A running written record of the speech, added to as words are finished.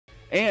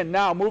And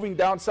now moving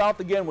down south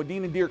again,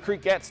 Wadena-Deer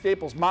Creek at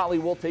Staples-Motley.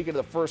 We'll take it to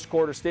the first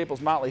quarter.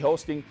 Staples-Motley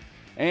hosting.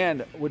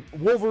 And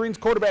Wolverines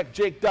quarterback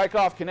Jake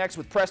Dykoff connects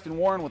with Preston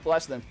Warren with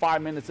less than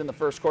 5 minutes in the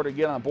first quarter to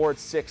get on board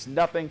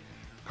 6-0.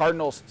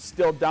 Cardinals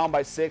still down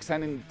by 6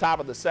 heading to the top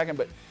of the second,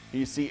 but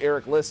you see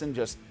Eric Lisson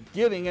just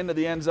getting into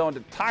the end zone to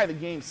tie the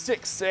game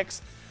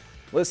 6-6.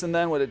 Lisson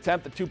then would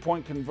attempt the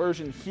 2-point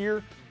conversion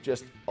here,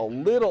 just a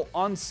little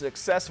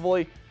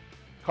unsuccessfully.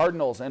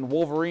 Cardinals and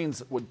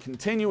Wolverines would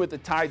continue with the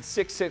tied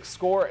 6-6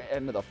 score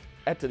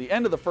at the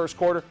end of the first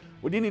quarter.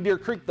 Wadena-Deer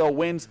Creek, though,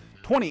 wins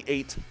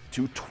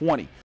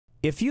 28-20.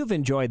 If you've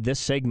enjoyed this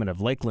segment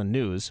of Lakeland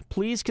News,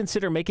 please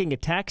consider making a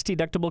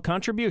tax-deductible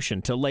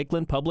contribution to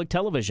Lakeland Public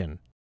Television.